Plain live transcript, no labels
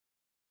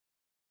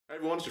Hey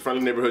everyone, it's your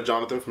friendly neighborhood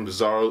Jonathan from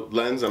Bizarro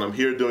Lens, and I'm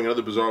here doing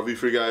another Bizarro View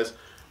for you guys.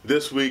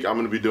 This week I'm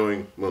going to be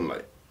doing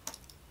Moonlight.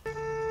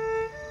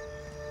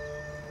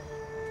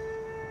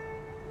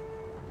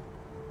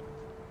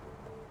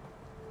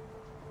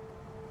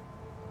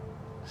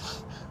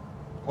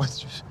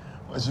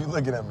 What you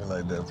looking at me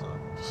like that for?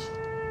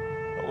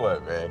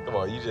 What, man? Come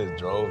on, you just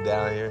drove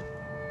down here?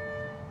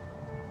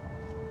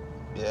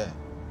 Yeah.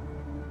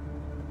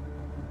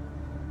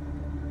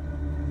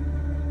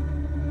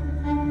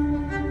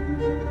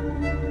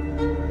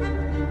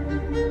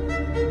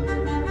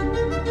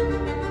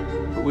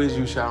 Who is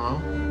you,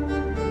 Sharon?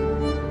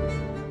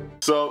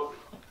 So,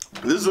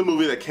 this is a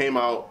movie that came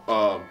out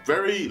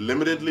very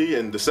limitedly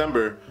in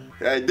December.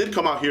 It did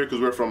come out here because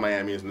we're from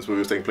Miami and this movie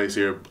was taking place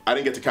here. I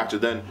didn't get to catch it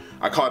then.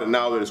 I caught it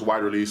now that it's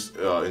wide release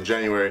in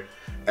January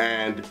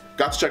and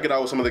got to check it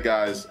out with some of the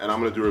guys, and I'm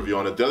going to do a review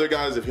on it. The other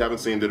guys, if you haven't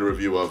seen, did a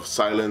review of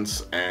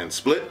Silence and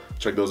Split.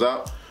 Check those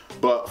out.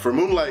 But for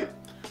Moonlight,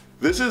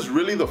 this is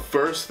really the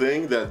first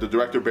thing that the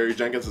director Barry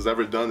Jenkins has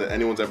ever done that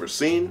anyone's ever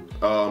seen.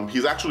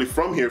 He's actually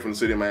from here, from the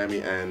city of Miami,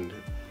 and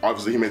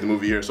obviously he made the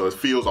movie here, so it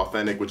feels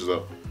authentic, which is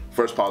a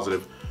first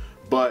positive.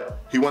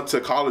 But he went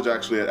to college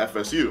actually at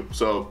FSU,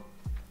 so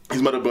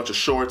he's made a bunch of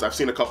shorts. I've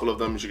seen a couple of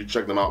them. You can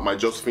check them out. My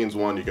Josephine's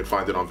one, you can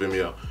find it on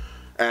Vimeo.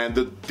 And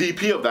the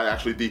DP of that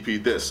actually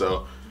DP'd this,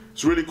 so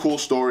it's a really cool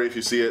story if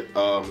you see it.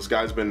 This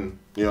guy's been,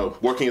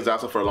 working his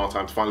ass off for a long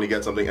time to finally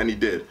get something, and he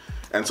did.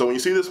 And so when you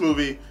see this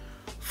movie,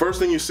 first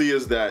thing you see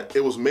is that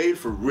it was made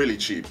for really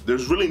cheap.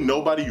 There's really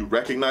nobody you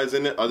recognize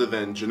in it other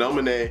than Janelle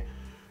Monáe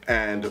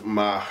and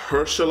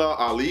Mahershala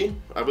Ali,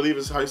 I believe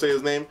is how you say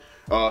his name.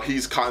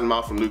 He's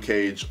Cottonmouth from Luke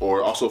Cage,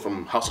 or also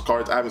from House of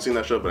Cards. I haven't seen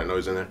that show, but I know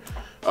he's in there.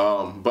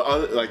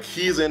 But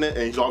he's in it,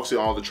 and he's obviously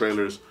on all the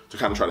trailers to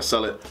kind of try to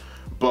sell it.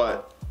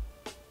 But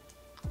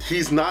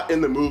he's not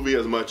in the movie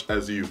as much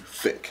as you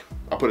think.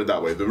 I'll put it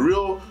that way. The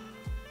real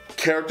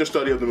character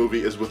study of the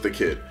movie is with the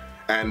kid,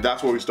 and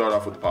that's where we start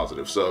off with the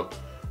positive. So,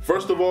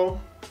 first of all,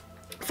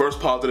 first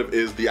positive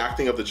is the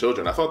acting of the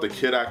children. I thought the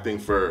kid acting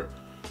for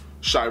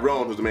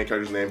Chiron, who's the main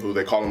character's name, who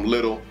they call him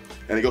Little,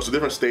 and he goes to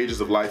different stages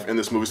of life in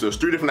this movie. So there's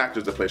 3 different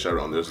actors that play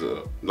Chiron. There's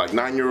a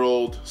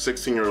 9-year-old,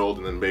 16-year-old,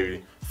 and then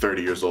maybe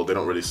 30 years old. They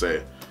don't really say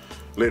it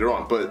later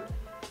on, but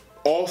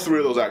all 3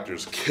 of those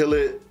actors kill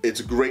it. It's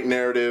a great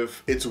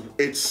narrative.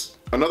 It's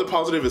another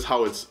positive is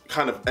how it's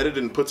kind of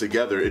edited and put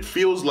together. It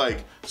feels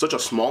like such a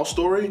small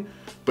story,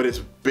 but it's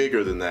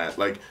bigger than that.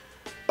 Like,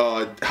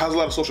 it has a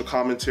lot of social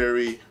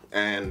commentary,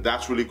 and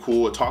that's really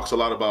cool. It talks a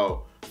lot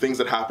about things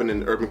that happen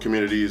in urban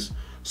communities,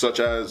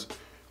 such as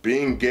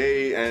being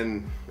gay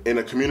and in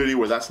a community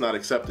where that's not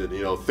accepted.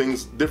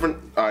 Things, different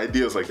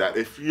ideas like that.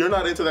 If you're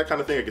not into that kind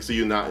of thing, I can see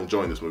you not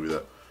enjoying this movie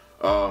though.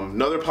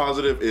 Another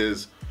positive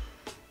is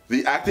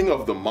the acting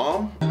of the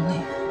mom.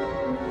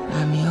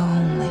 I'm your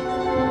only.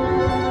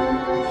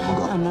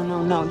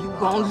 No, you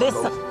gon'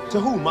 listen. To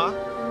who, Ma?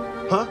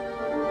 Huh?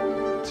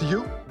 To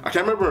you? I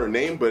can't remember her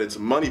name, but it's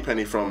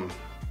Moneypenny from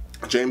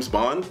James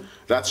Bond.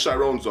 That's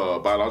Chiron's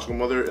biological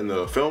mother in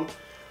the film.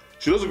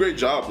 She does a great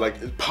job,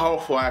 like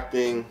powerful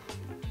acting,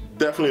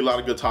 definitely a lot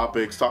of good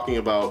topics, talking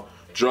about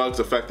drugs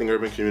affecting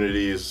urban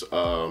communities,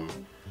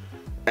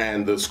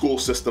 and the school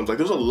systems. Like,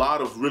 there's a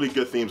lot of really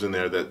good themes in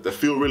there that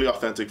feel really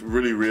authentic,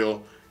 really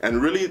real, and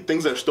really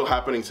things that are still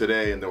happening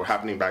today and that were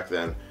happening back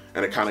then,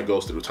 and it kind of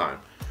goes through time.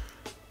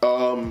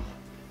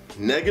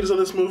 Negatives of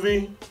this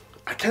movie,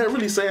 I can't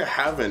really say I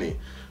have any.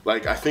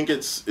 Like, I think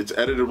it's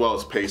edited well,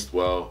 it's paced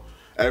well,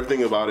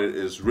 everything about it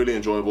is really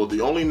enjoyable.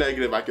 The only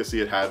negative I can see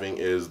it having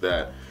is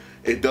that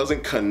it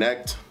doesn't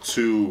connect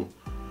to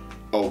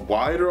a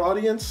wider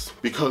audience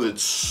because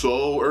it's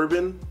so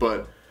urban,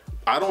 but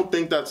I don't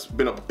think that's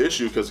been an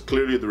issue because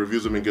clearly the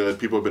reviews have been good,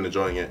 people have been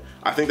enjoying it.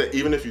 I think that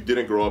even if you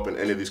didn't grow up in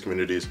any of these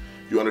communities,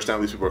 you understand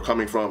where these people are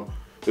coming from.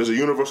 There's a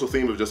universal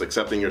theme of just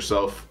accepting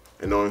yourself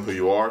and knowing who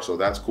you are, so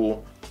that's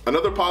cool.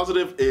 Another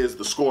positive is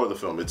the score of the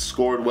film. It's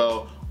scored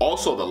well.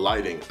 Also the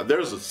lighting.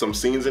 There's some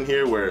scenes in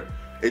here where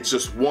it's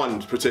just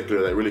one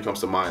particular that really comes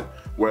to mind,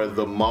 where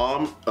the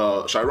mom,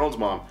 Chiron's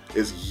mom,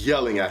 is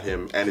yelling at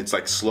him, and it's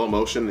like slow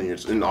motion and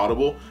it's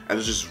inaudible, and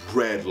there's just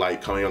red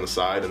light coming on the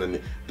side, and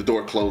then the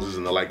door closes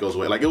and the light goes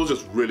away. Like, it was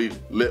just really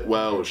lit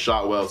well, it was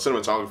shot well,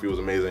 cinematography was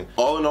amazing.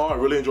 All in all, I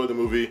really enjoyed the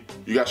movie.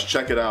 You guys should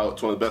check it out.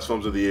 It's one of the best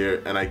films of the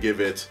year, and I give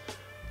it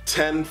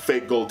 10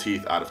 fake gold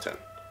teeth out of 10.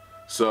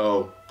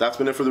 So that's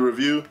been it for the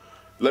review.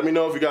 Let me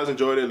know if you guys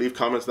enjoyed it. Leave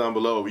comments down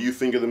below what you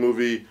think of the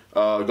movie.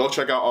 Go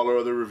check out all our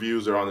other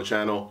reviews. They're on the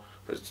channel.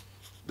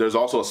 There's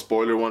also a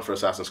spoiler one for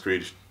Assassin's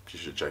Creed. You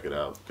should check it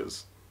out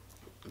because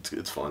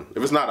it's fun.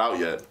 If it's not out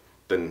yet,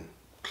 then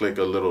click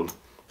a little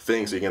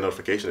thing so you get a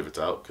notification if it's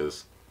out,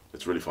 because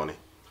it's really funny.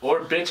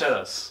 Or bitch at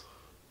us.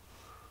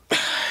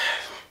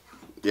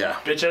 Yeah.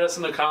 Bitch at us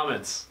in the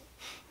comments.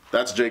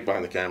 That's Jake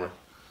behind the camera.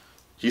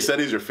 He said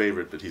he's your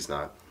favorite, but he's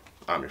not.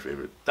 I'm your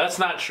favorite. That's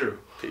not true.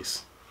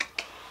 Peace.